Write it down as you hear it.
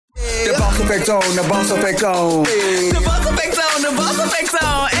boss effect on, the boss effect on. The boss effect on, the boss effect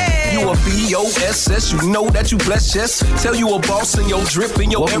on. Hey. You a BOSS, you know that you blessed, yes. Tell you a boss in your drip, in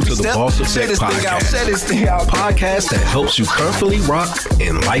your Welcome every to the step. Boss Effect Share this thing out, Podcast. share this thing out. Podcast that helps you comfortably rock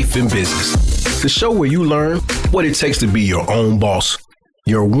in life and business. The show where you learn what it takes to be your own boss.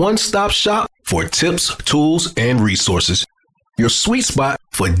 Your one-stop shop for tips, tools, and resources. Your sweet spot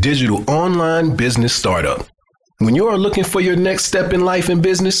for digital online business startup. When you are looking for your next step in life and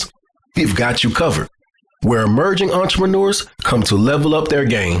business, we've got you covered. Where emerging entrepreneurs come to level up their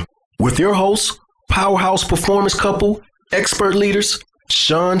game. With your hosts, powerhouse performance couple, expert leaders,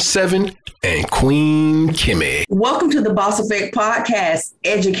 Sean Seven and Queen Kimmy. Welcome to the Boss Effect Podcast,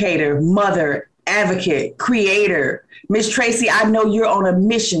 educator, mother, advocate, creator. Miss Tracy, I know you're on a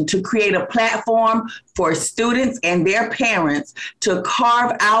mission to create a platform for students and their parents to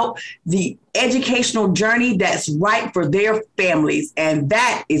carve out the educational journey that's right for their families. And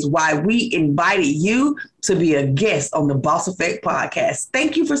that is why we invited you to be a guest on the Boss Effect Podcast.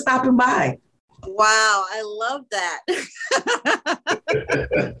 Thank you for stopping by. Wow, I love that.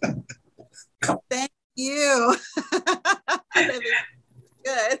 Thank you.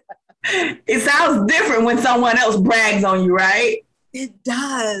 Good. It sounds different when someone else brags on you, right? It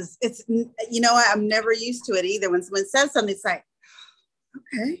does. It's, you know, I'm never used to it either. When someone says something, it's like,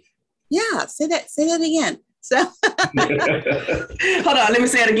 okay, yeah, say that again. So hold on, let me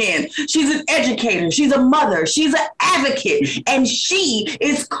say it again. She's an educator, she's a mother, she's an advocate, and she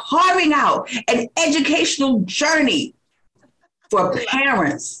is carving out an educational journey for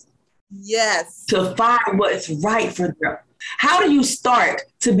parents. Yes. To find what's right for them. How do you start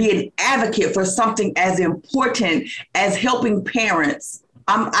to be an advocate for something as important as helping parents?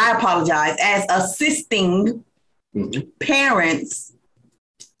 I apologize, as assisting parents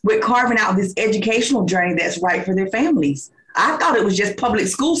with carving out this educational journey that's right for their families. I thought it was just public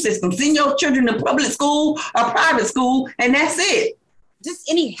school system. Send your children to public school or private school, and that's it. Just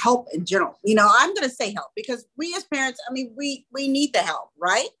any help in general. You know, I'm going to say help because we as parents, I mean, we need the help,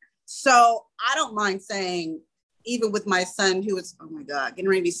 right? So I don't mind saying, even with my son who is, oh my God, getting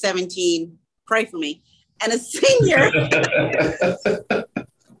ready to be 17, pray for me, and a senior,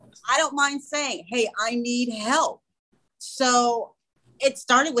 I don't mind saying, hey, I need help. So it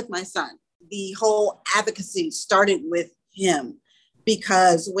started with my son. The whole advocacy started with him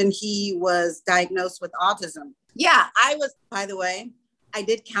because when he was diagnosed with autism, I was, by the way, I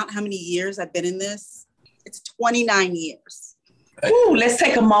did count how many years I've been in this. It's 29 years. Ooh, let's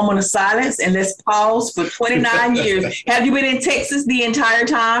take a moment of silence and let's pause for 29 years. Have you been in Texas the entire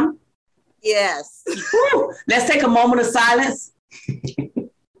time? Yes. Ooh, let's take a moment of silence.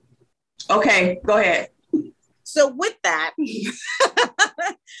 Okay, go ahead. So with that,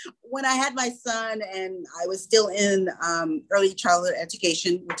 when I had my son and I was still in early childhood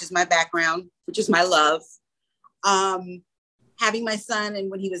education, which is my background, which is my love, having my son and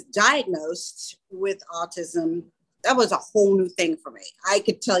when he was diagnosed with autism, that was a whole new thing for me. I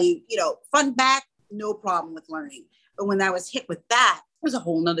could tell you, you know, front back, no problem with learning. But when I was hit with that, it was a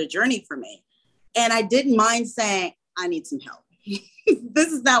whole nother journey for me. And I didn't mind saying, I need some help.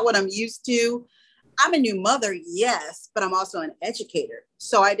 This is not what I'm used to. I'm a new mother, yes, but I'm also an educator.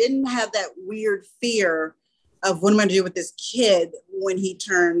 So I didn't have that weird fear of what am I going to do with this kid when he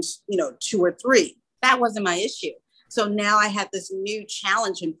turns, 2 or 3. That wasn't my issue. So now I had this new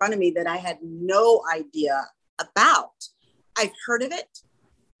challenge in front of me that I had no idea about. I've heard of it,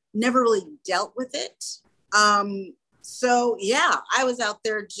 never really dealt with it. So yeah, I was out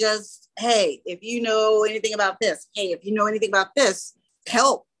there just, hey, if you know anything about this, hey, if you know anything about this,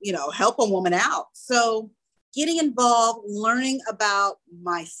 help a woman out. So getting involved, learning about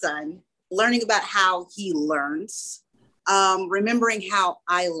my son, learning about how he learns, remembering how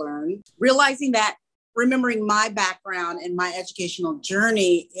I learned, realizing that remembering my background and my educational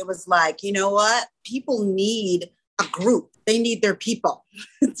journey, it was like, you know what? People need a group. They need their people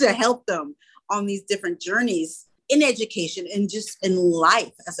to help them on these different journeys in education and just in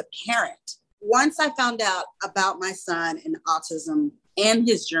life as a parent. Once I found out about my son and autism and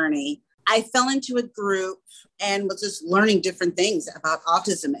his journey, I fell into a group and was just learning different things about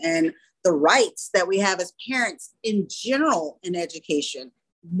autism and the rights that we have as parents in general in education.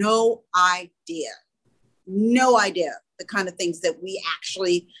 No idea the kind of things that we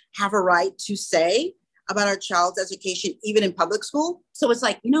actually have a right to say about our child's education, even in public school. So it's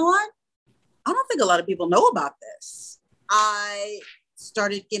like, you know what? I don't think a lot of people know about this. I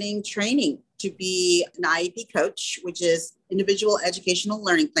started getting training to be an IEP coach, which is Individual Educational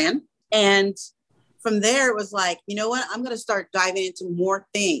Learning Plan. And from there, it was like, you know what? I'm going to start diving into more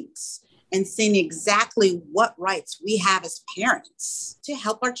things. and seeing exactly what rights we have as parents to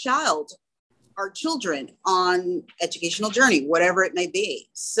help our children on educational journey, whatever it may be.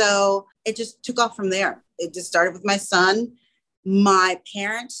 So it just took off from there. It just started with my son. My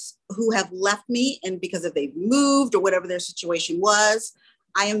parents who have left me, and because if they've moved or whatever their situation was,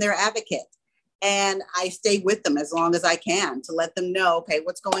 I am their advocate. And I stay with them as long as I can to let them know, okay,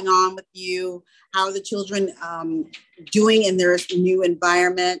 what's going on with you? How are the children doing in their new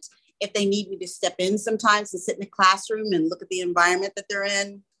environment? If they need me to step in sometimes to sit in the classroom and look at the environment that they're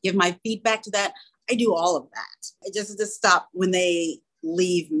in, give my feedback to that. I do all of that. It just doesn't stop when they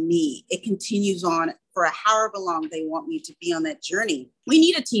leave me. It continues on for however long they want me to be on that journey. We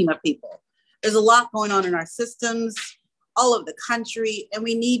need a team of people. There's a lot going on in our systems, all over the country, and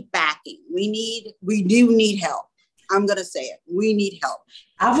we need backing. We do need help. I'm going to say it. We need help.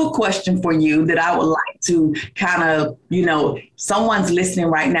 I have a question for you that I would like to kind of, someone's listening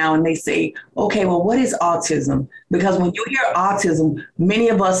right now and they say, okay, well, what is autism? Because when you hear autism, many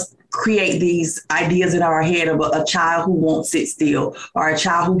of us create these ideas in our head of a child who won't sit still, or a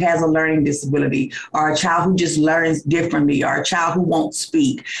child who has a learning disability, or a child who just learns differently, or a child who won't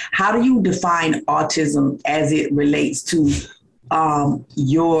speak. How do you define autism as it relates to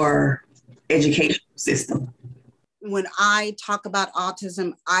your education system? When I talk about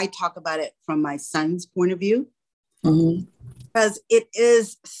autism, I talk about it from my son's point of view, because it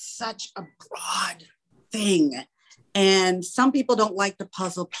is such a broad thing. And some people don't like the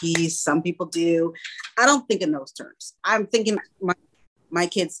puzzle piece. Some people do. I don't think in those terms. I'm thinking my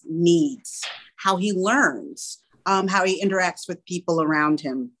kid's needs, how he learns, how he interacts with people around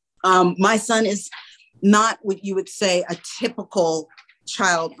him. My son is not what you would say a typical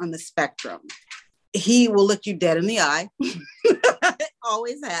child on the spectrum. He will look you dead in the eye.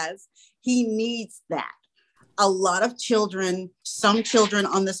 Always has. He needs that. A lot of children, some children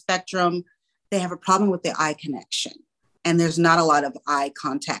on the spectrum, they have a problem with the eye connection. And there's not a lot of eye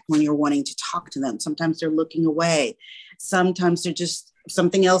contact when you're wanting to talk to them. Sometimes they're looking away. Sometimes they're just,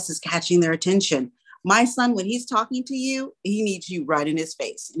 something else is catching their attention. My son, when he's talking to you, he needs you right in his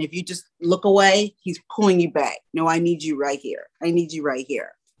face. And if you just look away, he's pulling you back. No, I need you right here. I need you right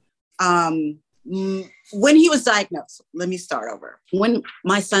here. When he was diagnosed, let me start over. When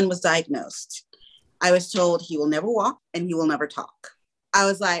my son was diagnosed, I was told he will never walk and he will never talk. I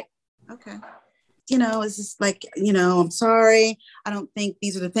was like, okay. It's just like, I'm sorry. I don't think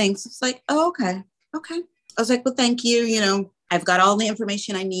these are the things. It's like, oh, okay. Okay. I was like, well, thank you. I've got all the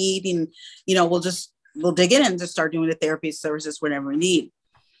information I need and, we'll dig in and just start doing the therapy services whenever we need.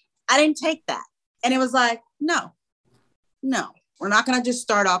 I didn't take that. And it was like, no, we're not going to just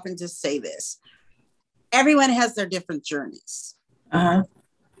start off and just say this. Everyone has their different journeys.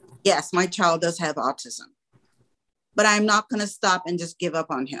 Yes, my child does have autism, but I'm not going to stop and just give up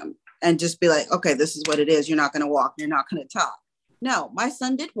on him and just be like, okay, this is what it is. You're not going to walk. You're not going to talk. No, my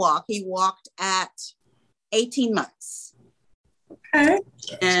son did walk. He walked at 18 months. Okay.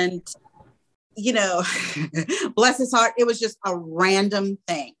 And, bless his heart, it was just a random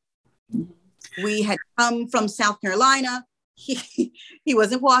thing. We had come from South Carolina. He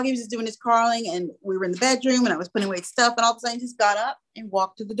wasn't walking. He was just doing his crawling. And we were in the bedroom and I was putting away stuff. And all of a sudden he just got up and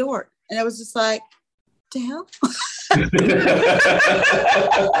walked to the door. And I was just like, to hell?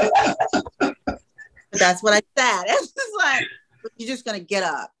 That's what I said. It's just like, you're just going to get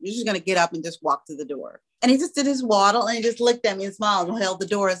up. You're just going to get up and just walk to the door. And he just did his waddle and he just looked at me and smiled and held the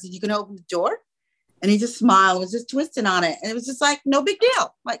door. I said, you can open the door? And he just smiled, was just twisting on it. And it was just like, no big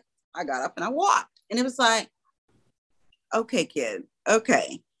deal. Like, I got up and I walked. And it was like, okay, kid.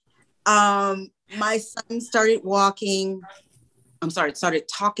 Okay. My son started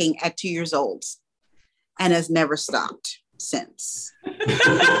talking at 2 years old and has never stopped since.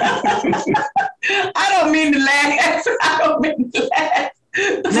 I don't mean to laugh.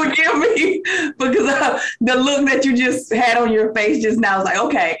 Forgive me, because the look that you just had on your face just now was like,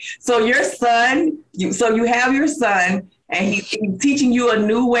 okay, so your son, you have your son and he's teaching you a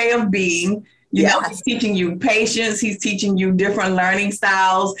new way of being. He's teaching you patience. He's teaching you different learning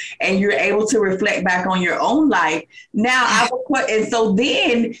styles, and you're able to reflect back on your own life. Now, and so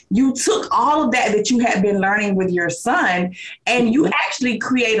then you took all of that you had been learning with your son, and you actually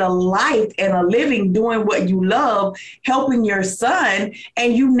create a life and a living doing what you love, helping your son,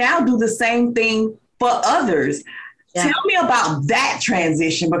 and you now do the same thing for others. Yeah. Tell me about that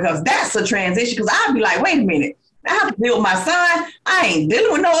transition, because that's a transition, because I'd be like, wait a minute. I have to deal with my son. I ain't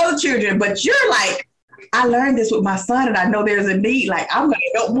dealing with no other children. But you're like, I learned this with my son and I know there's a need. Like, I'm going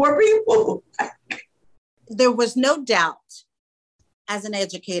to help more people. There was no doubt as an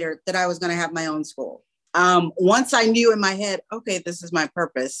educator that I was going to have my own school. Once I knew in my head, okay, this is my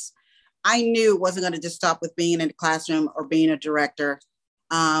purpose. I knew it wasn't going to just stop with being in the classroom or being a director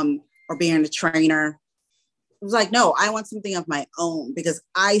or being a trainer. It was like, no, I want something of my own because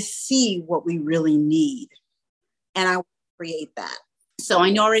I see what we really need and I create that. So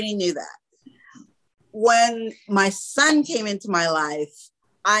I already knew that. When my son came into my life,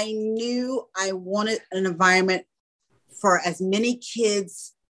 I knew I wanted an environment for as many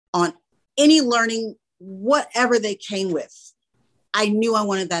kids on any learning, whatever they came with. I knew I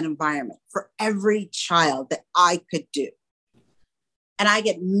wanted that environment for every child that I could do. And I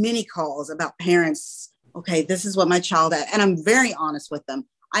get many calls about parents, okay, this is what my child had. And I'm very honest with them.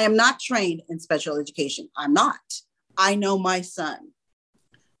 I am not trained in special education. I'm not. I know my son.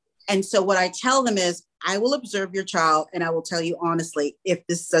 And so what I tell them is, I will observe your child and I will tell you honestly if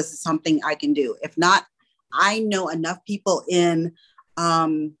this is something I can do. If not, I know enough people in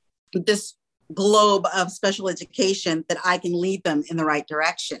this globe of special education that I can lead them in the right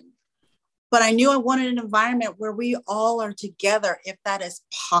direction. But I knew I wanted an environment where we all are together, if that is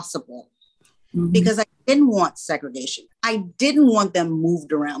possible, because I didn't want segregation. I didn't want them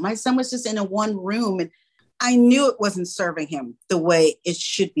moved around. My son was just in a one room and I knew it wasn't serving him the way it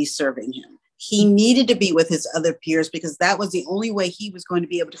should be serving him. He needed to be with his other peers because that was the only way he was going to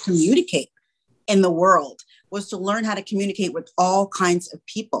be able to communicate in the world, was to learn how to communicate with all kinds of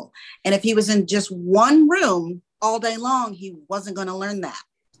people. And if he was in just one room all day long, he wasn't going to learn that.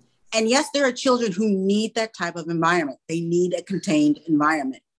 And yes, there are children who need that type of environment. They need a contained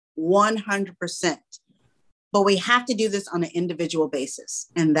environment, 100%. But we have to do this on an individual basis.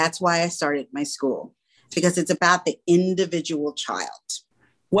 And that's why I started my school, because it's about the individual child.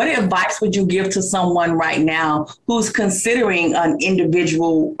 What advice would you give to someone right now who's considering an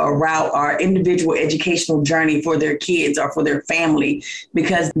individual route or individual educational journey for their kids or for their family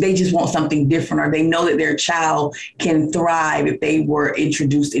because they just want something different or they know that their child can thrive if they were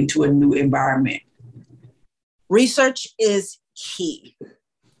introduced into a new environment? Research is key.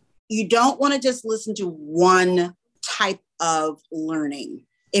 You don't want to just listen to one type of learning.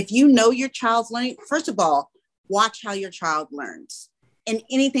 If you know your child's learning, first of all, watch how your child learns. And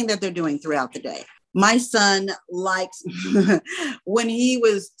anything that they're doing throughout the day. My son likes when he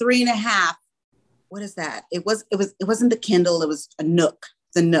was 3.5. What is that? It wasn't the Kindle. It was a Nook,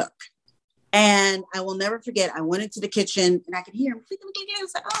 the Nook. And I will never forget. I went into the kitchen and I could hear him. I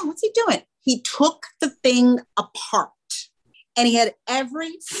was like, oh, what's he doing? He took the thing apart and he had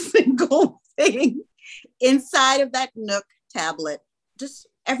every single thing inside of that Nook tablet. Just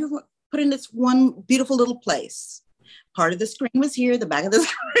everyone put in this one beautiful little place. Part of the screen was here, the back of the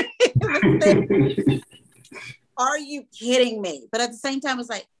screen. Are you kidding me? But at the same time, it's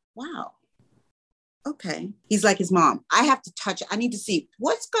like, wow, okay. He's like his mom. I have to touch it. I need to see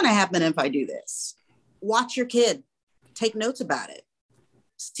what's going to happen if I do this. Watch your kid. Take notes about it.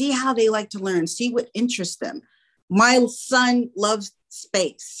 See how they like to learn. See what interests them. My son loves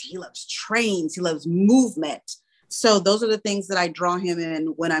space. He loves trains. He loves movement. So those are the things that I draw him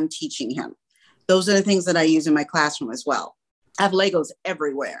in when I'm teaching him. Those are the things that I use in my classroom as well. I have Legos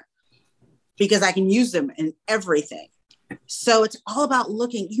everywhere because I can use them in everything. So it's all about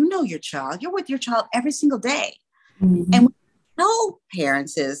looking, you know your child. You're with your child every single day. Mm-hmm. And what I tell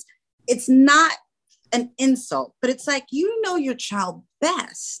parents is, it's not an insult, but it's like, you know your child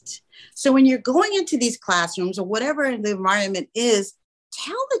best. So when you're going into these classrooms or whatever the environment is,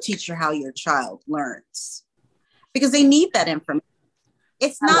 tell the teacher how your child learns because they need that information.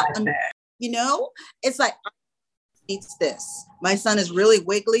 It's not you know, it's like, it's this. My son is really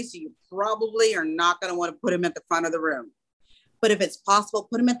wiggly, so you probably are not going to want to put him at the front of the room. But if it's possible,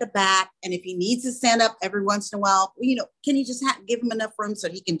 put him at the back. And if he needs to stand up every once in a while, you know, can you just give him enough room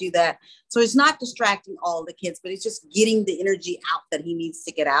so he can do that? So it's not distracting all the kids, but it's just getting the energy out that he needs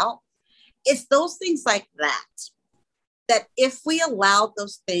to get out. It's those things like that, that if we allow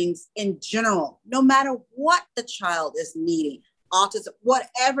those things in general, no matter what the child is needing, autism,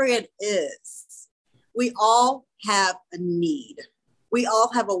 whatever it is, we all have a need. We all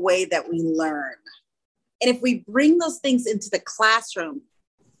have a way that we learn. And if we bring those things into the classroom,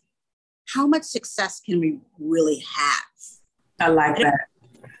 how much success can we really have? I like that.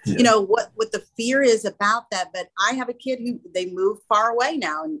 You know, what the fear is about that. But I have a kid who they moved far away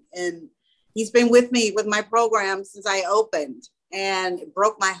now. And he's been with me with my program since I opened. And it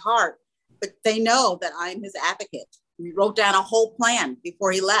broke my heart. But they know that I'm his advocate. We wrote down a whole plan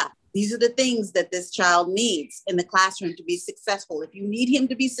before he left. These are the things that this child needs in the classroom to be successful. If you need him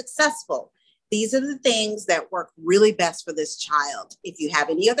to be successful, these are the things that work really best for this child. If you have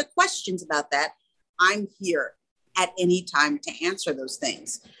any other questions about that, I'm here at any time to answer those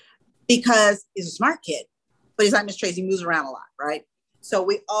things. Because he's a smart kid, but he's like Miss Tracy, moves around a lot, right? So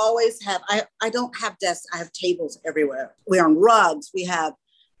we always have, I don't have desks, I have tables everywhere. We're on rugs, we have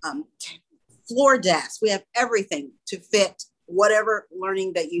floor desks, we have everything to fit whatever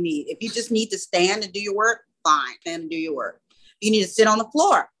learning that you need. If you just need to stand and do your work, fine, stand and do your work. If you need to sit on the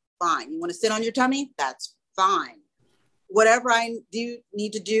floor, fine. You want to sit on your tummy? That's fine. Whatever I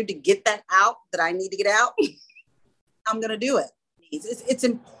need to do to get that out, that I need to get out, I'm going to do it. It's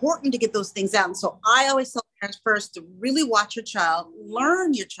important to get those things out. And so I always tell parents first to really watch your child,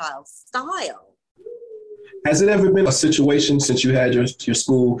 learn your child's style. Has it ever been a situation since you had your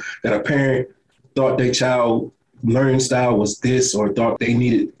school that a parent thought their child learning style was this, or thought they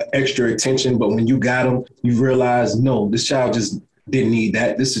needed extra attention, but when you got them, you realized, no, this child just didn't need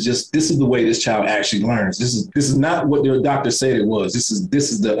that. This is the way this child actually learns. This is not what their doctor said it was. This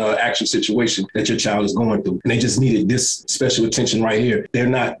is the actual situation that your child is going through. And they just needed this special attention right here. They're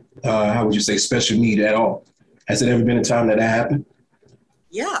not, how would you say, special need at all. Has it ever been a time that happened?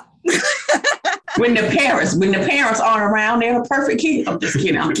 Yeah. When the parents aren't around, they're a perfect kid. I'm just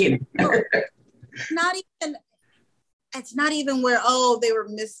kidding. I'm kidding. It's not even where, they were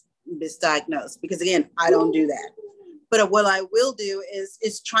misdiagnosed, because again, I don't do that. But what I will do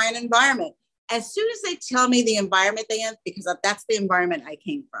is try an environment. As soon as they tell me the environment they in, because that's the environment I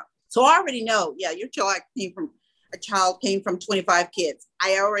came from. So I already know, your child came from 25 kids.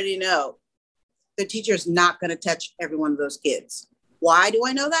 I already know the teacher is not going to touch every one of those kids. Why do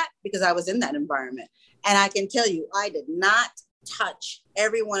I know that? Because I was in that environment. And I can tell you, I did not touch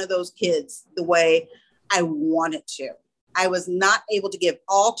every one of those kids the way I wanted to. I was not able to give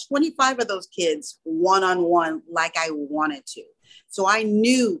all 25 of those kids one-on-one like I wanted to. So I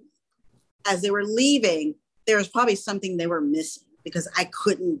knew as they were leaving, there was probably something they were missing, because I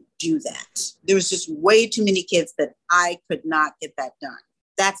couldn't do that. There was just way too many kids that I could not get that done.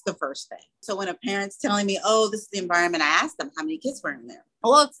 That's the first thing. So when a parent's telling me, this is the environment, I ask them how many kids were in there.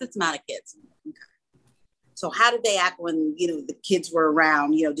 It's this amount of kids. Okay. So how did they act when, the kids were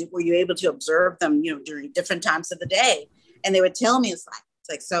around? Were you able to observe them, during different times of the day? And they would tell me, it's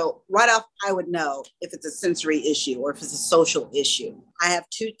like, so right off, I would know if it's a sensory issue or if it's a social issue. I have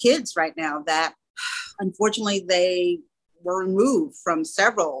 2 kids right now that, unfortunately, they were removed from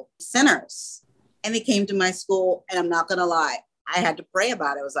several centers, and they came to my school. And I'm not going to lie, I had to pray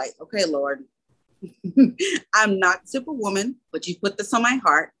about it. I was like, okay, Lord, I'm not Superwoman, but you put this on my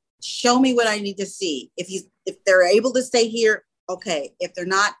heart. Show me what I need to see. If they're able to stay here, okay. If they're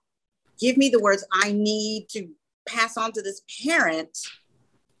not, give me the words I need to pass on to this parent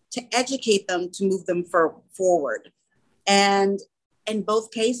to educate them, to move them forward. And in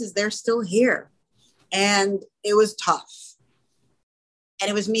both cases, they're still here. And it was tough. And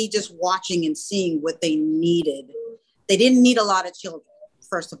it was me just watching and seeing what they needed. They didn't need a lot of children,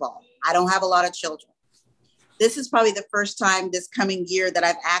 first of all. I don't have a lot of children. This is probably the first time this coming year that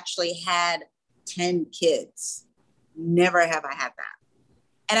I've actually had 10 kids. Never have I had that.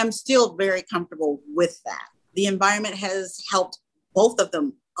 And I'm still very comfortable with that. The environment has helped both of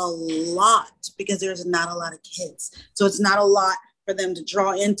them a lot, because there's not a lot of kids. So it's not a lot for them to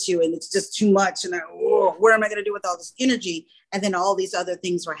draw into, and it's just too much. And what am I going to do with all this energy? And then all these other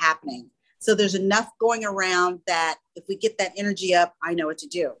things were happening. So there's enough going around that if we get that energy up, I know what to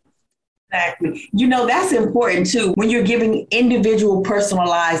do. Exactly. That's important too. When you're giving individual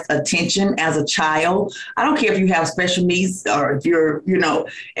personalized attention as a child, I don't care if you have special needs or if you're,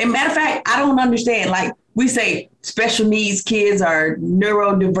 and matter of fact, I don't understand. Like we say special needs kids are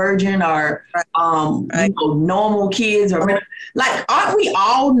neurodivergent or, normal kids, or like, aren't we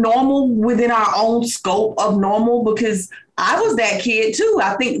all normal within our own scope of normal? Because I was that kid too.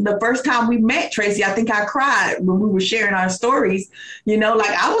 I think the first time we met, Tracy, I think I cried when we were sharing our stories.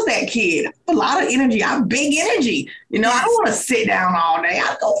 I was that kid. A lot of energy. I have big energy. I don't want to sit down all day.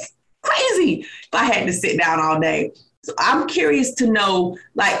 I'd go crazy if I had to sit down all day. So I'm curious to know,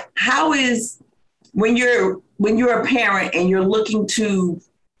 like, how is when you're a parent and you're looking to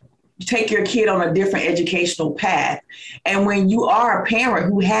take your kid on a different educational path. And when you are a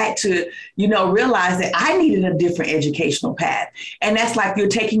parent who had to, realize that I needed a different educational path. And that's like you're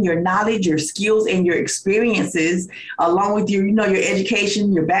taking your knowledge, your skills, and your experiences along with your, your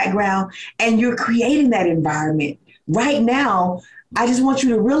education, your background, and you're creating that environment. Right now, I just want you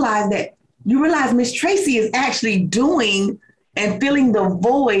to realize that Miss Tracy is actually doing and filling the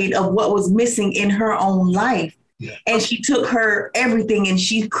void of what was missing in her own life. Yeah. And she took her everything and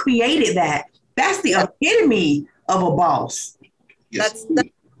she created that. That's the epitome of a boss. That's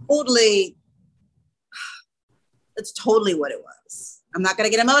totally what it was. I'm not going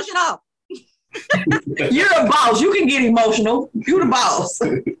to get emotional. You're a boss. You can get emotional. You're the boss.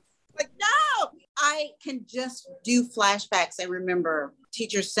 Like, no, I can just do flashbacks. I remember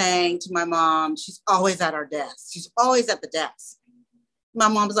teachers saying to my mom, she's always at our desk. She's always at the desk. My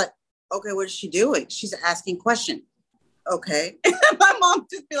mom was like, okay, what is she doing? She's asking questions. Okay. My mom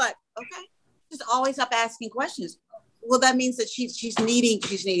just be like, okay. She's always up asking questions. Well, that means that she's needing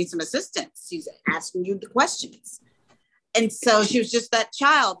some assistance. She's asking you the questions. And so she was just that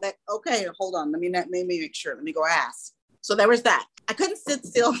child that, okay, hold on, let me make sure. Let me go ask. So there was that. I couldn't sit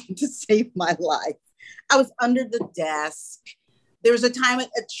still to save my life. I was under the desk. There was a time at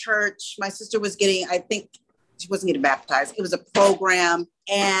a church, my sister was getting, I think she wasn't getting baptized. It was a program.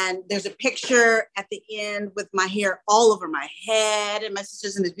 And there's a picture at the end with my hair all over my head. And my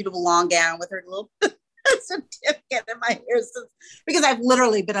sister's in this beautiful long gown with her little certificate in my hair. Because I've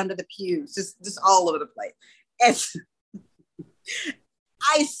literally been under the pews, just all over the place. And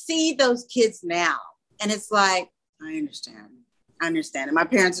I see those kids now. And it's like, I understand. And my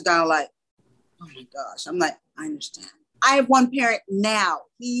parents are kind of like, oh my gosh. I'm like, I understand. I have one parent now.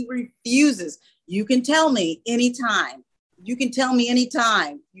 He refuses. You can tell me anytime. You can tell me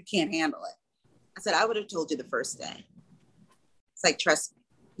anytime you can't handle it. I said, I would have told you the first day. It's like, trust me.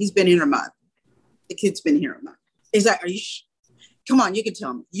 He's been here a month. The kid's been here a month. He's like, are you come on, you can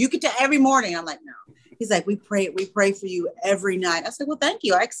tell me. You can tell every morning. I'm like, no. He's like, we pray for you every night. I said, well, thank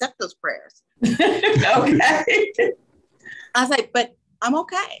you. I accept those prayers. Okay. I was like, but I'm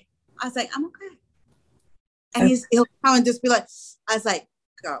okay. I was like, I'm okay. And he'll come and just be like, I was like,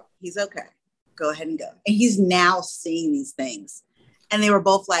 go. He's okay. Go ahead and go. And he's now seeing these things. And they were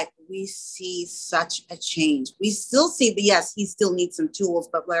both like, we see such a change. We still see yes, he still needs some tools,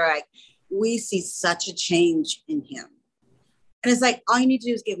 but we're like, we see such a change in him. And it's like, all you need to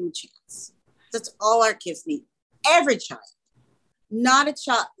do is give him a chance. That's all our kids need. Every child, not a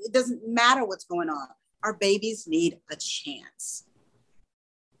child. It doesn't matter what's going on. Our babies need a chance.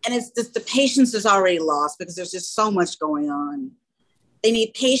 And it's just the patience is already lost because there's just so much going on. They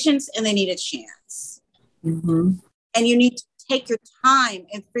need patience and they need a chance. Mm-hmm. And you need to take your time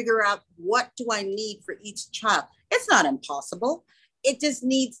and figure out, what do I need for each child? It's not impossible. It just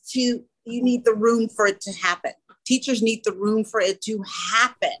needs you need the room for it to happen. Teachers need the room for it to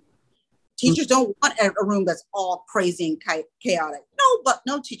happen. Teachers don't want a room that's all crazy and chaotic.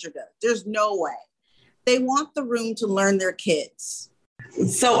 No teacher does. There's no way. They want the room to learn their kids.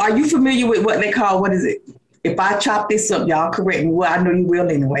 So are you familiar with what they call, what is it? If I chop this up, y'all correct me. Well, I know you will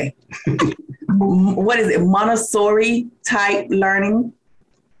anyway. What is it? Montessori type learning?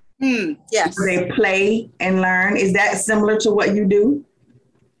 Yes. They play and learn. Is that similar to what you do?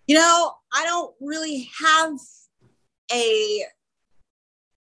 I don't really have a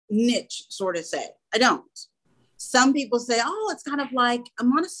niche, sort of say. I don't. Some people say, oh, it's kind of like a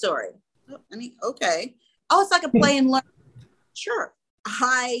Montessori. I mean, okay. Oh, it's like a play and learn. Sure.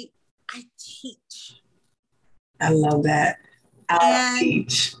 I teach. I love that. I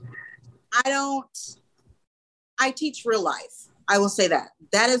teach real life. I will say that.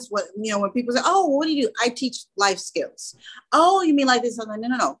 That is what, when people say, oh, what do you do? I teach life skills. Oh, you mean like this? I'm like,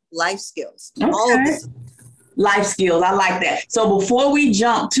 no. Life skills. Okay. All of this. Life skills. I like that. So before we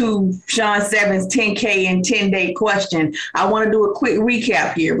jump to Sean Seven's 10K and 10-day question, I want to do a quick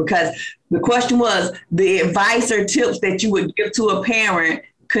recap here, because the question was the advice or tips that you would give to a parent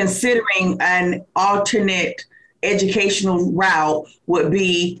considering an alternate educational route would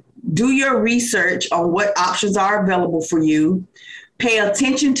be: do your research on what options are available for you, pay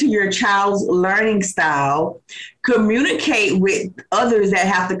attention to your child's learning style, communicate with others that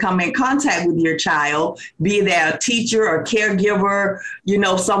have to come in contact with your child, be that a teacher or caregiver,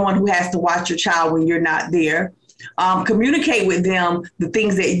 someone who has to watch your child when you're not there. Communicate with them the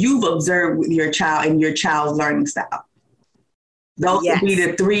things that you've observed with your child and your child's learning style. Those would be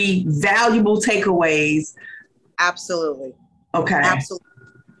the 3 valuable takeaways. Absolutely. Okay. Absolutely.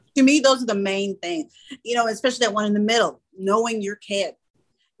 To me, those are the main things, especially that one in the middle, knowing your kid.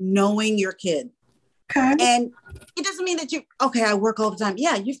 Okay. And it doesn't mean that I work all the time.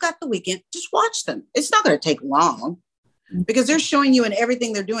 Yeah, you've got the weekend. Just watch them. It's not going to take long because they're showing you in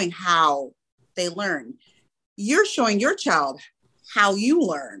everything they're doing how they learn. You're showing your child how you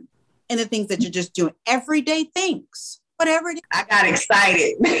learn and the things that you're just doing, everyday things. Whatever it is. I got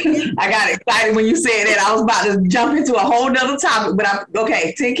excited. When you said that. I was about to jump into a whole nother topic, but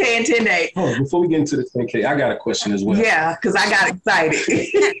 10K and 10 days. Oh, before we get into the 10K, I got a question as well. Yeah, because I got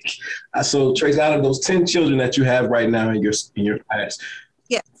excited. So, Trace, out of those 10 children that you have right now in your class,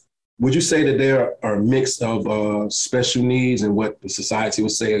 yes, would you say that there are a mix of special needs and what the society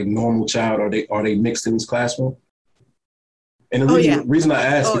would say a normal child? Are they mixed in this classroom? And the reason I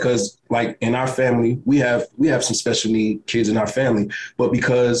ask because, like in our family, we have some special need kids in our family, but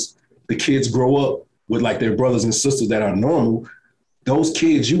because the kids grow up with like their brothers and sisters that are normal, those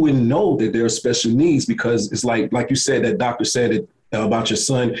kids, you wouldn't know that they're special needs because it's like you said, that doctor said it about your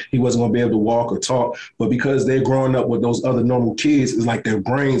son, he wasn't going to be able to walk or talk, but because they're growing up with those other normal kids, it's like their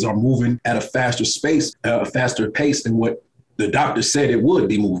brains are moving at a faster pace than what the doctor said it would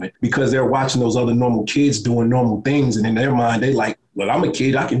be moving, because they're watching those other normal kids doing normal things. And in their mind, they like, well, I'm a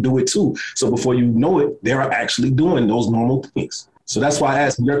kid, I can do it too. So before you know it, they're actually doing those normal things. So that's why I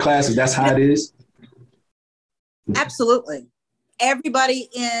asked in your classes, that's how it is? Absolutely. Everybody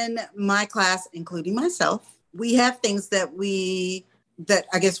in my class, including myself, we have things that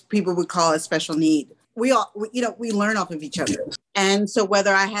I guess people would call a special need. We learn off of each other. And so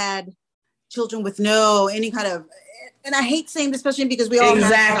whether I had children with any kind of, and I hate saying the special need because we all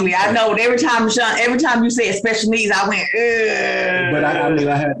exactly. I know every time you say special needs, I went, ugh. But I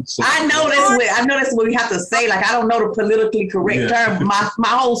had to say, I know that's what we have to say. Like, I don't know the politically correct term. My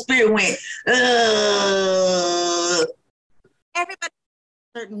whole spirit went, ugh. Everybody has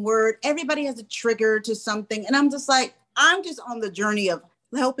a certain word. Everybody has a trigger to something. And I'm just on the journey of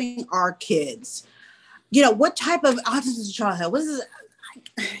helping our kids. What type of autism is a child? What is it?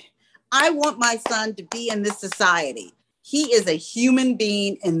 I want my son to be in this society. He is a human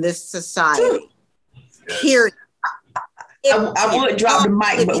being in this society. Period. I would drop the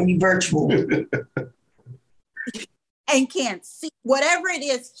mic, but we virtual. And can't see. Whatever it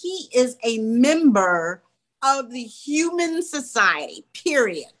is, he is a member of the human society,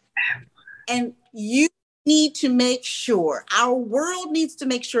 period. And you need to make sure, our world needs to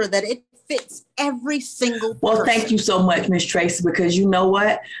make sure that it fits every single person. Well, thank you so much, Miss Tracy, because you know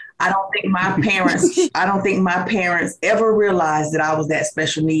what? I don't think my parents ever realized that I was that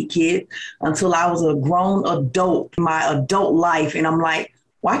special need kid until I was a grown adult in my adult life. And I'm like,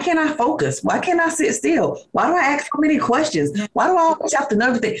 why can't I focus? Why can't I sit still? Why do I ask so many questions? Why do I always have to know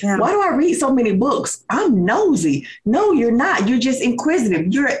everything? Yeah. Why do I read so many books? I'm nosy. No, you're not. You're just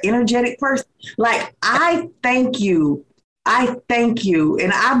inquisitive. You're an energetic person. Like, I thank you. And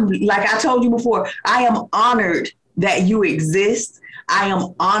I'm, like I told you before, I am honored that you exist. I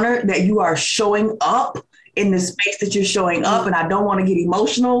am honored that you are showing up in the space that you're showing up. And I don't want to get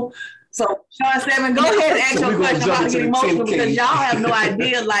emotional. So, Sean 7, go ahead and ask your question about to get emotional, because y'all have no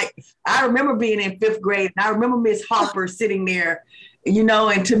idea. Like, I remember being in 5th grade, and I remember Miss Harper sitting there,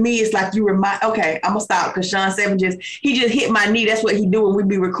 and to me, it's like okay, I'm gonna stop, because Sean 7 he just hit my knee. That's what he do when we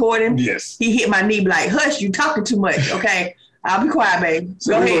be recording. Yes. He hit my knee, be like, hush, you talking too much. Okay, I'll be quiet, babe.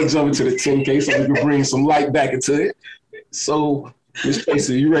 So we're gonna jump into the 10K so we can bring some light back into it. So, Ms.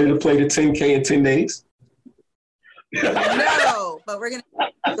 Tracy, you ready to play the 10K in 10 days? No, but we're going to.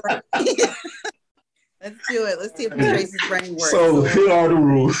 Let's do it. Let's see if Tracy's brain works. So here are the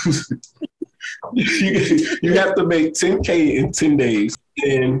rules. you have to make 10K in 10 days.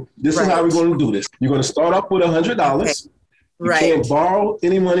 And this is how we're going to do this. You're going to start off with $100. Okay. You can't borrow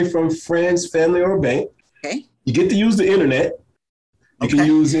any money from friends, family, or a bank. Okay. You get to use the internet. You can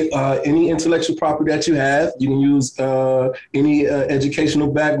use it, any intellectual property that you have. You can use any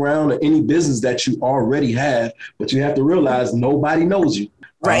educational background or any business that you already have. But you have to realize nobody knows you.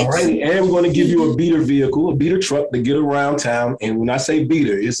 Right. All right. And we're going to give you a beater vehicle, a beater truck to get around town. And when I say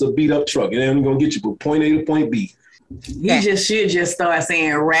beater, it's a beat up truck. And then we're going to get you from point A to point B. You should just start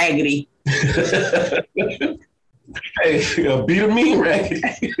saying raggedy. Hey, a beater mean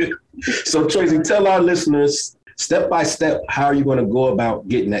raggedy. So Tracy, tell our listeners step by step, how are you going to go about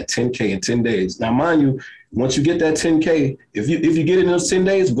getting that 10K in 10 days? Now, mind you, once you get that 10K, if you get it in those 10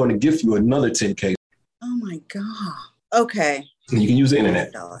 days, we're going to gift you another 10K. Oh my God. Okay. And you can use the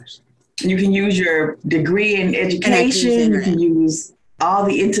internet. You can use your degree in education. You can use all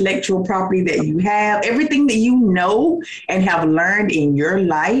the intellectual property that you have. Everything that you know and have learned in your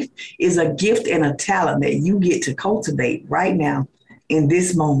life is a gift and a talent that you get to cultivate right now in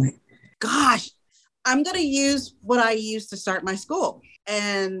this moment. Gosh. I'm going to use what I used to start my school,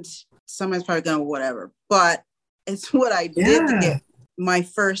 and somebody's probably going to whatever, but it's what I did to get my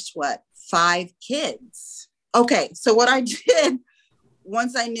first, 5 kids. Okay. So what I did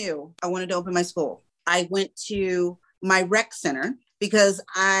once I knew I wanted to open my school, I went to my rec center because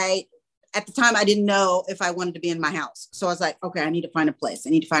at the time I didn't know if I wanted to be in my house. So I was like, okay, I need to find a place.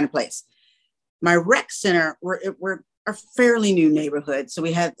 My rec center, we're a fairly new neighborhood. So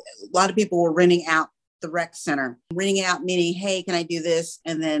we had a lot of people were renting out the rec center. Renting out meaning, hey, can I do this?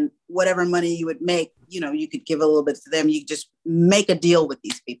 And then whatever money you would make, you could give a little bit to them. You just make a deal with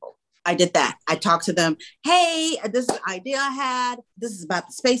these people. I did that. I talked to them. Hey, this is the idea I had. This is about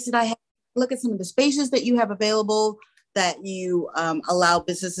the space that I have. Look at some of the spaces that you have available. that you allow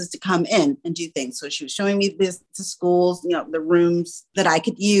businesses to come in and do things. So she was showing me business schools, the rooms that I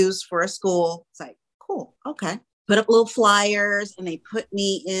could use for a school. It's like, cool, okay. Put up little flyers and they put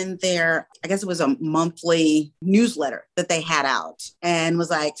me in their, I guess it was a monthly newsletter that they had out and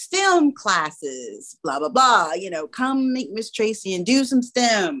was like, STEM classes, blah, blah, blah, come meet Miss Tracy and do some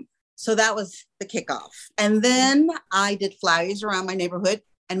STEM. So that was the kickoff. And then I did flyers around my neighborhood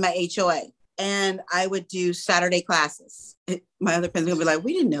and my HOA. And I would do Saturday classes. My other friends would be like,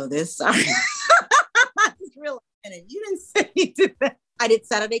 we didn't know this. Sorry. I just realized you didn't say you did that. I did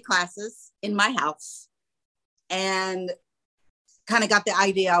Saturday classes in my house and kind of got the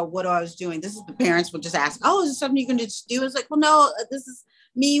idea of what I was doing. This is the parents would just ask, oh, is this something you can just do? It's like, well, no, this is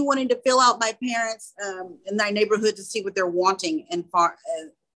me wanting to fill out my parents in my neighborhood to see what they're wanting and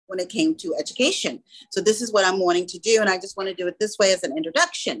when it came to education. So this is what I'm wanting to do. And I just want to do it this way as an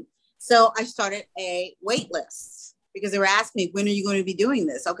introduction. So I started a wait list because they were asking me, when are you going to be doing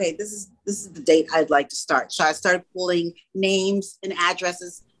this? Okay, this is the date I'd like to start. So I started pulling names and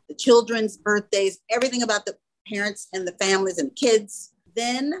addresses, the children's birthdays, everything about the parents and the families and kids.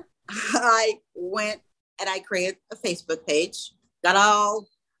 Then I went and I created a Facebook page, got all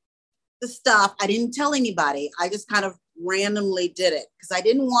the stuff. I didn't tell anybody. I just kind of randomly did it because I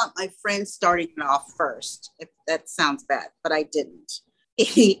didn't want my friends starting it off first, if that sounds bad, but I didn't.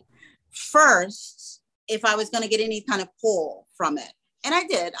 First, if I was going to get any kind of pull from it. And I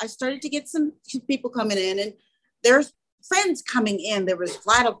did. I started to get some people coming in and there's friends coming in. There was a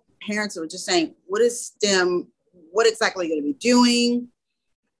lot of parents that were just saying, what is STEM? What exactly are you going to be doing?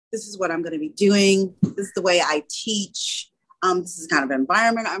 This is what I'm going to be doing. This is the way I teach. This is the kind of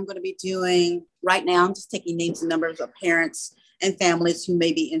environment I'm going to be doing. Right now, I'm just taking names and numbers of parents and families who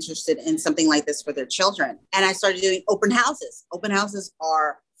may be interested in something like this for their children. And I started doing open houses. Open houses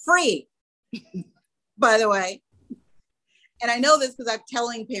are free, by the way. And I know this because I'm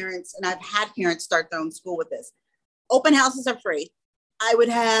telling parents, and I've had parents start their own school with this. Open houses are free. I would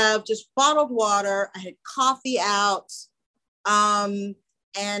have just bottled water. I had coffee out. And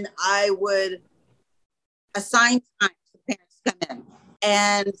I would assign time for parents to come in.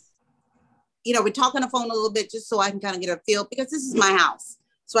 And, we talk on the phone a little bit just so I can kind of get a feel, because this is my house.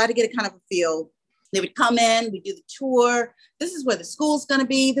 So I had to get a kind of a feel. They would come in, we do the tour. This is where the school's going to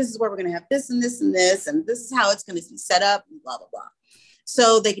be. This is where we're going to have this and this and this. And this is how it's going to be set up, and blah, blah, blah.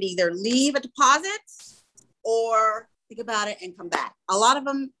 So they could either leave a deposit or think about it and come back. A lot of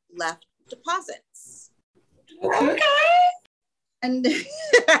them left deposits. Okay. And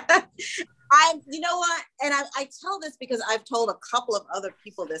you know what? And I tell this because I've told a couple of other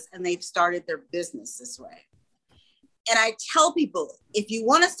people this and they've started their business this way. And I tell people, if you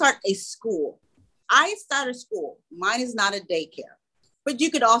want to start a school, I started school. Mine is not a daycare, but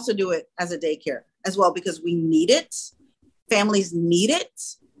you could also do it as a daycare as well, because we need it. Families need it.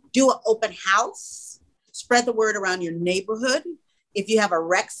 Do an open house. Spread the word around your neighborhood. If you have a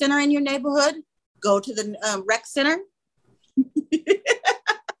rec center in your neighborhood, go to the rec center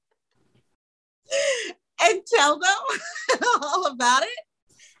and tell them all about it.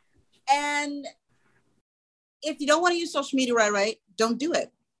 And if you don't want to use social media right away, don't do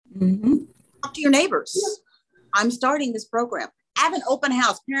it. Mm-hmm. Talk to your neighbors. Yeah. I'm starting this program. Have an open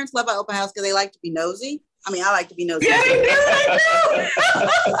house. Parents love an open house because they like to be nosy. I mean, I like to be nosy. Yeah, I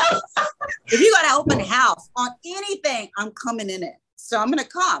do. If you got an open house on anything, I'm coming in it. So I'm going to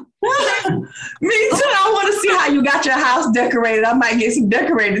come. Me too. I want to see how you got your house decorated. I might get some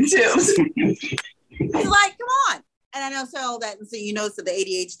decorating tips. He's like, come on. And I know all that. And so, so the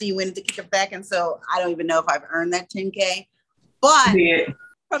ADHD went to kick it back. And so I don't even know if I've earned that 10K. But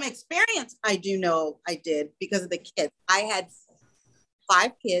from experience, I do know I did because of the kids. I had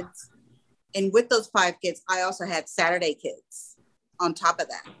 5 kids. And with those 5 kids, I also had Saturday kids on top of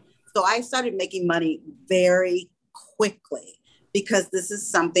that. So I started making money very quickly because this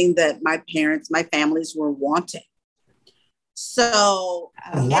is something that my parents, my families were wanting. So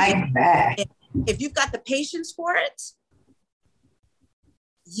I like that. If you've got the patience for it,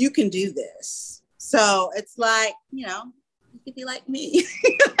 you can do this. So it's like, you could be like me.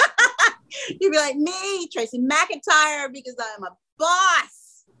 You'd be like me, Tracy McIntyre, because I'm a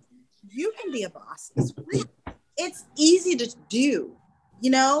boss. You can be a boss as well. It's easy to do.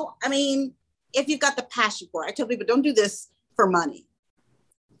 I mean, if you've got the passion for it. I tell people, don't do this for money.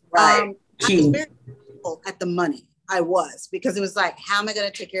 Right. I was very careful at the money. I was, because it was like, how am I going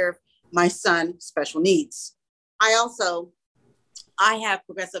to take care of my son's special needs? I have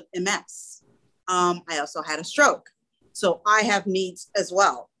progressive MS. I also had a stroke. So I have needs as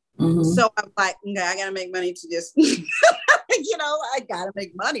well. Mm-hmm. So I'm like, okay, I got to make money to just, I got to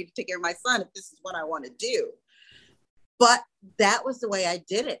make money to take care of my son if this is what I want to do. But that was the way I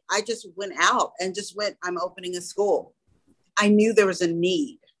did it. I just went out and just went, I'm opening a school. I knew there was a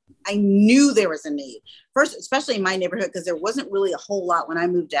need. First, especially in my neighborhood, because there wasn't really a whole lot when I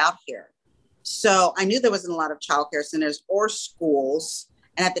moved out here. So I knew there wasn't a lot of childcare centers or schools.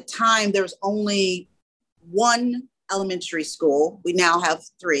 And at the time, there was only one elementary school. We now have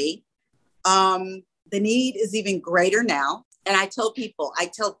 3. The need is even greater now. And I tell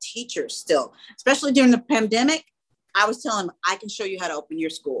teachers still, especially during the pandemic, I was telling them, I can show you how to open your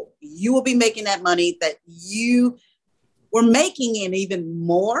school. You will be making that money that you were making and even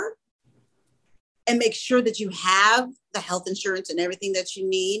more. And make sure that you have the health insurance and everything that you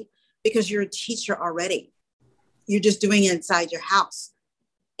need, because you're a teacher already. You're just doing it inside your house.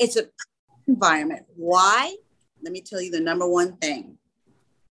 It's an environment. Why? Let me tell you the number one thing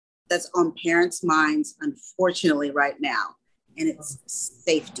that's on parents' minds, unfortunately, right now, and it's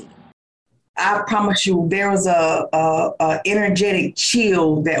safety. I promise you, there was a energetic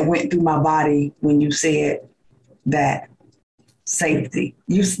chill that went through my body when you said that. Safety.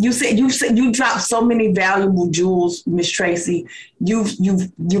 You said you dropped so many valuable jewels, Miss Tracy. You've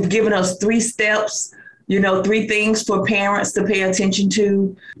given us 3 steps, 3 things for parents to pay attention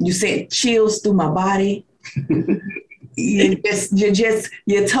to. You said chills through my body. you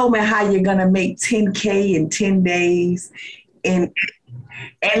told me how you're gonna make 10K in 10 days. And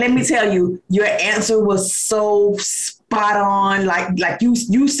let me tell you, your answer was so spot on. Like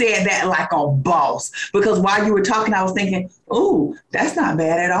you said that like a boss. Because while you were talking, I was thinking, oh, that's not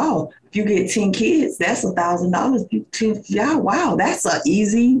bad at all. If you get 10 kids, that's $1,000. Yeah, wow, that's a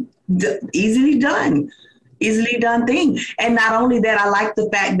easily done thing. And not only that, I like the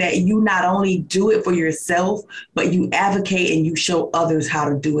fact that you not only do it for yourself, but you advocate and you show others how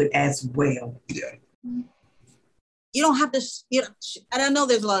to do it as well. Yeah. You don't have to, and I know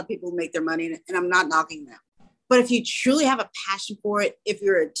there's a lot of people who make their money, and I'm not knocking them. But if you truly have a passion for it, if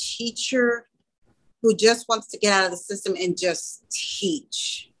you're a teacher who just wants to get out of the system and just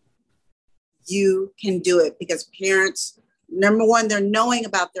teach, you can do it, because parents, number one, they're knowing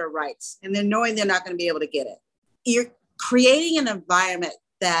about their rights and they're knowing they're not going to be able to get it. You're creating an environment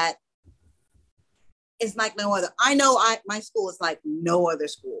that is like no other. I know my school is like no other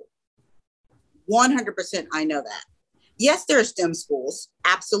school. 100%, I know that. Yes, there are STEM schools,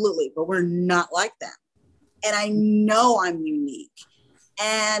 absolutely, but we're not like them. And I know I'm unique.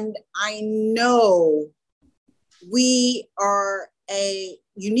 And I know we are a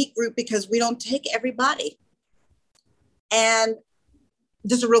unique group because we don't take everybody. And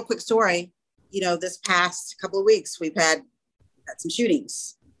just a real quick story, this past couple of weeks, we've had some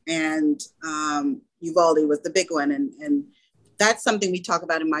shootings, and Uvalde was the big one. And that's something we talk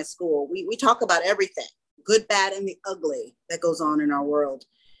about in my school. We talk about everything, good, bad, and the ugly that goes on in our world.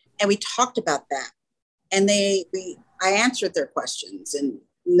 And we talked about that. And I answered their questions. And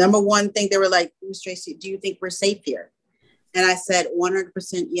number one thing, they were like, Ms. Tracy, do you think we're safe here? And I said,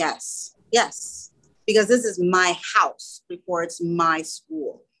 100% yes. Yes, because this is my house before it's my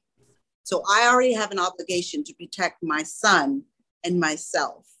school. So I already have an obligation to protect my son and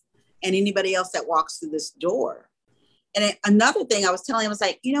myself and anybody else that walks through this door. And another thing I was telling him was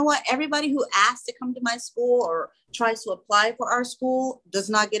like, you know what? Everybody who asks to come to my school or tries to apply for our school does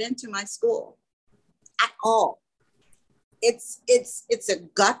not get into my school at all. It's a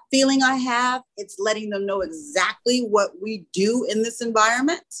gut feeling I have. It's letting them know exactly what we do in this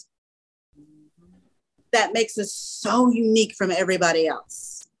environment that makes us so unique from everybody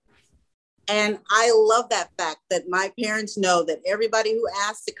else. And I love that fact that my parents know that everybody who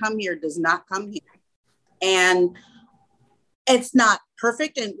asks to come here does not come here. And it's not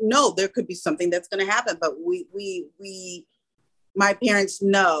perfect. And no, there could be something that's going to happen, but my parents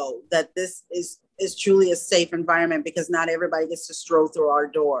know that this is truly a safe environment, because not everybody gets to stroll through our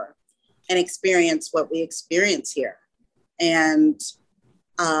door and experience what we experience here. And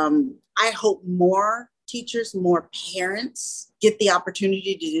I hope more teachers, more parents get the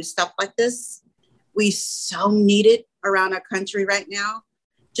opportunity to do stuff like this. We so need it around our country right now.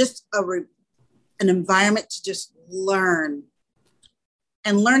 Just an environment to just learn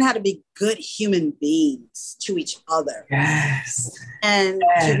how to be good human beings to each other. Yes. And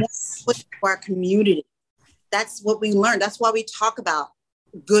to put to our community. That's what we learned. That's why we talk about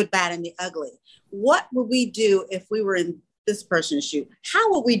good, bad, and the ugly. What would we do if we were in this person's shoe?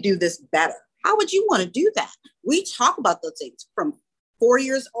 How would we do this better? How would you want to do that? We talk about those things from 4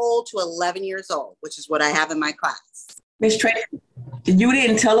 years old to 11 years old, which is what I have in my class. Ms. Tracy, you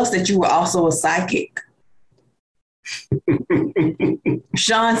didn't tell us that you were also a psychic.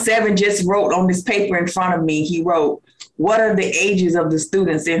 Sean Seven just wrote on this paper in front of me. He wrote, what are the ages of the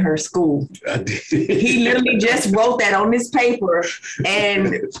students in her school? He literally just wrote that on this paper,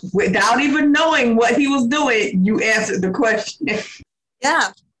 and without even knowing what he was doing, you answered the question.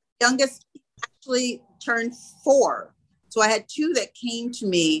 Yeah, youngest actually turned 4. So I had 2 that came to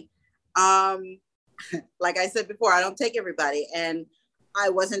me. Like I said before, I don't take everybody, and I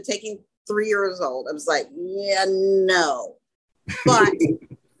wasn't taking 3 years old. I was like, yeah, no. But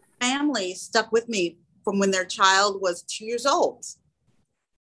family stuck with me from when their child was 2 years old.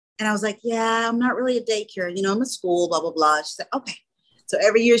 And I was like, yeah, I'm not really a daycare. You know, I'm a school, blah, blah, blah. She said, okay. So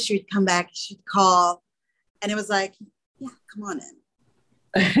every year she'd come back, she'd call. And it was like, yeah, come on in.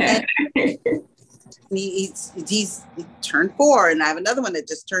 And he's turned 4. And I have another one that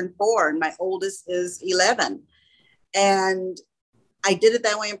just turned 4. And my oldest is 11. And I did it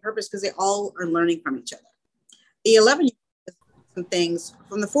that way on purpose because they all are learning from each other. The 11-year-old some things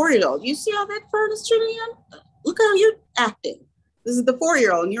from the 4-year-old. You see how that bird is turning on? Look how you're acting. This is the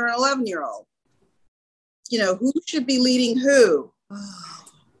 4-year-old and you're an 11-year-old. You know, who should be leading who? Oh.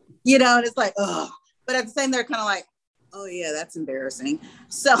 You know, and it's like, oh. But at the same, they're kind of like, oh yeah, that's embarrassing.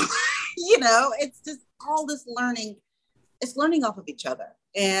 So, you know, it's just all this learning. It's learning off of each other.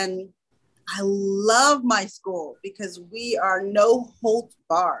 And I love my school because we are no holds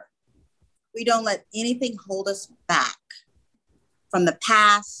barred. We don't let anything hold us back from the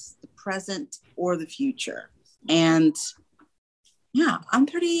past, the present, or the future. And yeah, I'm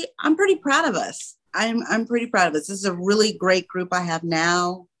pretty proud of us. I'm pretty proud of us. This is a really great group I have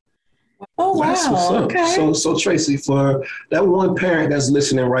now. Oh, wow. Okay. So Tracy, for that one parent that's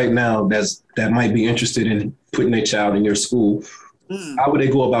listening right now, that might be interested in putting their child in your school, how would they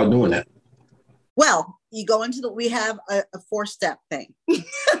go about doing that? Well, you go into we have a 4-step thing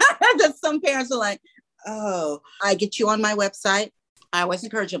that some parents are like, oh, I get you on my website. I always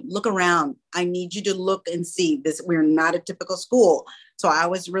encourage them, look around. I need you to look and see this. We're not a typical school. So I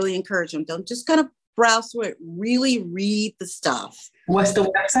always really encourage them, don't just kind of browse through it, really read the stuff. What's the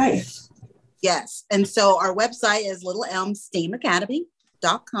website? Yes. And so our website is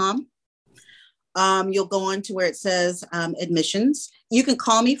littleelmsteamacademy.com. You'll go on to where it says admissions. You can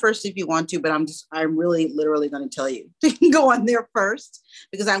call me first if you want to, but I'm really literally going to tell you to go on there first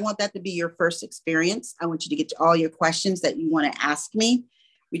because I want that to be your first experience. I want you to get to all your questions that you want to ask me.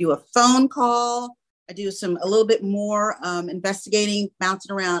 We do a phone call. I do a little bit more investigating,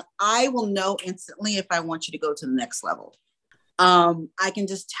 bouncing around. I will know instantly if I want you to go to the next level. I can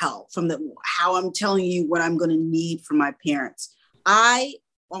just tell from how I'm telling you what I'm going to need from my parents. I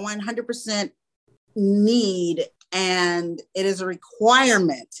 100% need, and it is a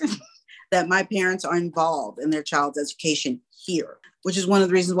requirement that my parents are involved in their child's education here, which is one of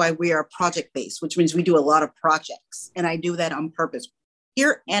the reasons why we are project-based, which means we do a lot of projects. And I do that on purpose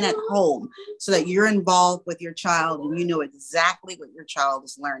here and at home so that you're involved with your child and you know exactly what your child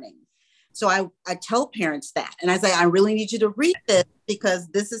is learning. So I tell parents that, and I say, I really need you to read this because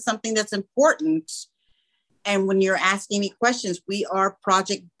this is something that's important. And when you're asking me questions, we are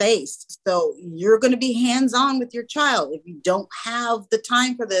project-based. So you're going to be hands-on with your child. If you don't have the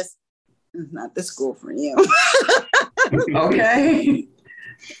time for this, it's not the school for you. Okay.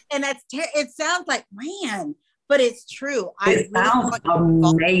 And it sounds like, man, but it's true. It sounds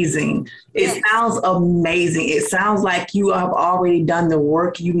amazing. It sounds amazing. It sounds like you have already done the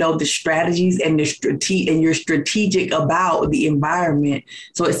work. You know the strategies and and you're strategic about the environment.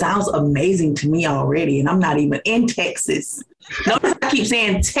 So it sounds amazing to me already. And I'm not even in Texas. Notice I keep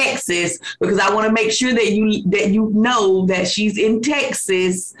saying Texas because I want to make sure that you know that she's in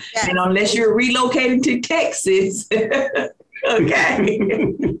Texas. Yes. And unless you're relocating to Texas, okay.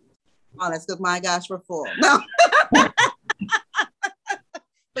 Oh, that's because my gosh, we're full. No. But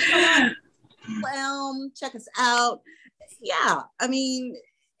come on, check us out. Yeah, I mean,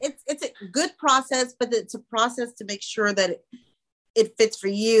 it's a good process, but it's a process to make sure that it fits for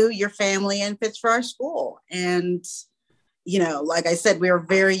you, your family, and fits for our school. And, you know, like I said, we are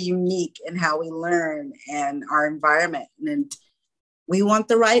very unique in how we learn and our environment. And we want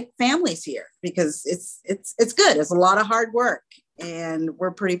the right families here because it's good. It's a lot of hard work. And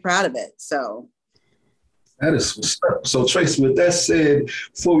we're pretty proud of it. So that is what's up. So Tracy, with that said,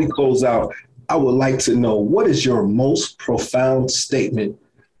 before we close out, I would like to know, what is your most profound statement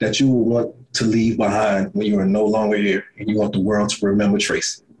that you would want to leave behind when you are no longer here and you want the world to remember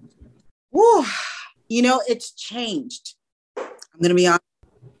Tracy? Woo, you know, it's changed. I'm going to be honest,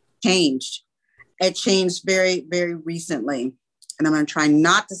 changed. It changed very, very recently. And I'm going to try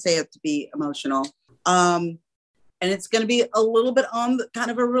not to say it to be emotional. And it's going to be a little bit on the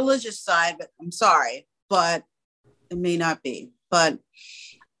kind of a religious side, but I'm sorry, but it may not be. But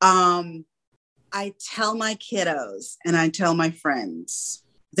I tell my kiddos and I tell my friends,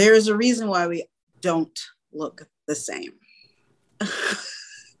 there is a reason why we don't look the same. I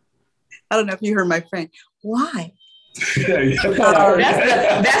don't know if you heard my friend. Why? That's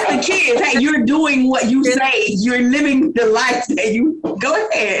the kids. Hey, you're doing what you say. You're living the life that you go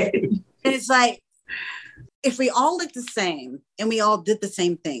ahead. And it's like, if we all looked the same and we all did the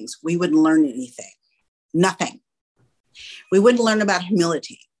same things, we wouldn't learn anything. Nothing. We wouldn't learn about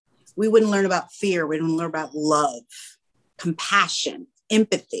humility. We wouldn't learn about fear. We wouldn't learn about love, compassion,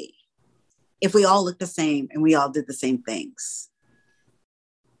 empathy. If we all looked the same and we all did the same things.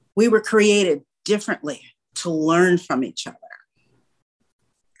 We were created differently to learn from each other.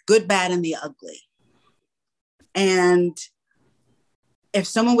 Good, bad, and the ugly. And if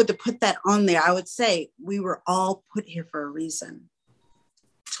someone were to put that on there, I would say we were all put here for a reason,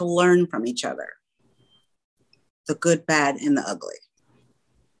 to learn from each other. The good, bad, and the ugly.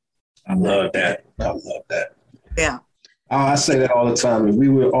 I love that. Yeah. I say that all the time. If we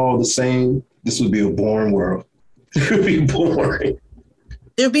were all the same, this would be a boring world. It would be boring.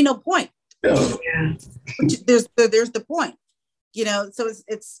 There'd be no point. Yeah. There's the point. You know, so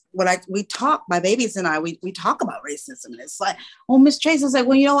it's what we talk, my babies and I, we talk about racism. And it's like, oh, Miss Tracy's like,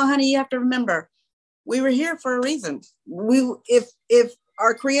 well, you know what, honey, you have to remember, we were here for a reason. If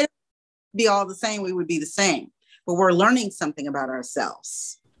our creative would be all the same, we would be the same. But we're learning something about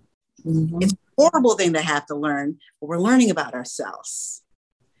ourselves. Mm-hmm. It's a horrible thing to have to learn, but we're learning about ourselves.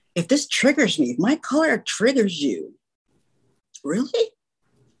 If this triggers me, if my color triggers you, really?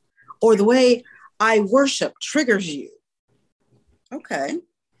 Or the way I worship triggers you. Okay.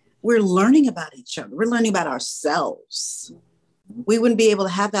 We're learning about each other. We're learning about ourselves. We wouldn't be able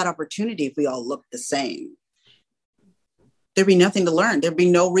to have that opportunity if we all looked the same. There'd be nothing to learn. There'd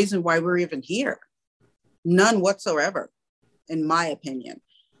be no reason why we're even here. None whatsoever, in my opinion.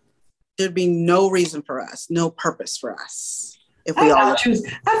 There'd be no reason for us, no purpose for us. If we I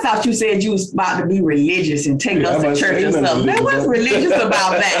thought you said you was about to be religious and take us to church or something. Now, what's religious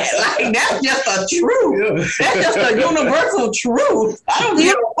about that? Like, that's just a truth. Yeah. That's just a universal truth. I don't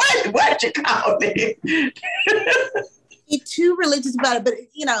care what you call it. Be too religious about it, but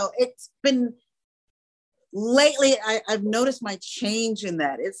you know, it's been lately. I've noticed my change in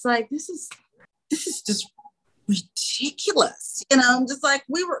that. It's like this is just ridiculous. You know, I'm just like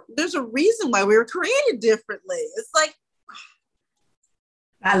there's a reason why we were created differently. It's like.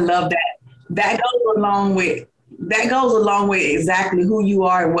 I love that. That goes along with exactly who you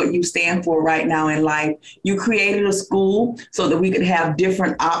are and what you stand for right now in life. You created a school so that we could have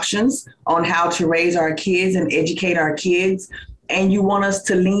different options on how to raise our kids and educate our kids. And you want us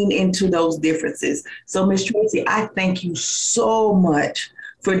to lean into those differences. So, Ms. Tracy, I thank you so much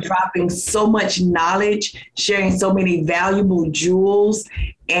for dropping so much knowledge, sharing so many valuable jewels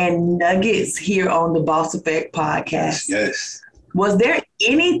and nuggets here on the Boss Effect podcast. Yes. Was there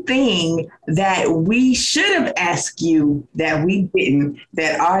anything that we should have asked you that we didn't,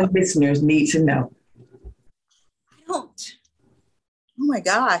 that our listeners need to know? I don't. Oh my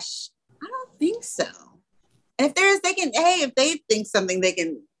gosh. I don't think so. And if there is, if they think something, they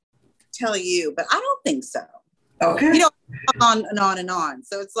can tell you, but I don't think so. Okay. You know, on and on and on.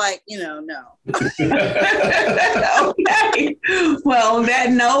 So it's like, no. Okay. Well, on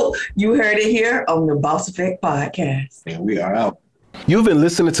that note, you heard it here on the Boss Effect podcast. And we are out. You've been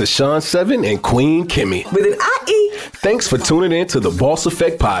listening to Sean Seven and Queen Kimmy. With an IE. Thanks for tuning in to the Boss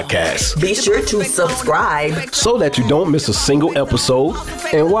Effect podcast. Be sure to subscribe so that you don't miss a single episode.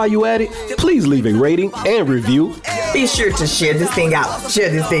 And while you at it, please leave a rating and review. Be sure to share this thing out. Share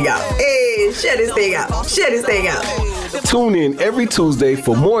this thing out. Hey, share this thing out. Share this thing out. Tune in every Tuesday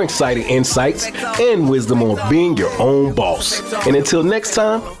for more exciting insights and wisdom on being your own boss. And until next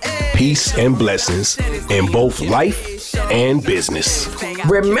time, peace and blessings in both life and business.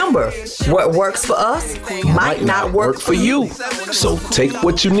 Remember, what works for us might not work for you. So take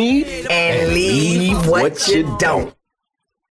what you need and leave what you don't.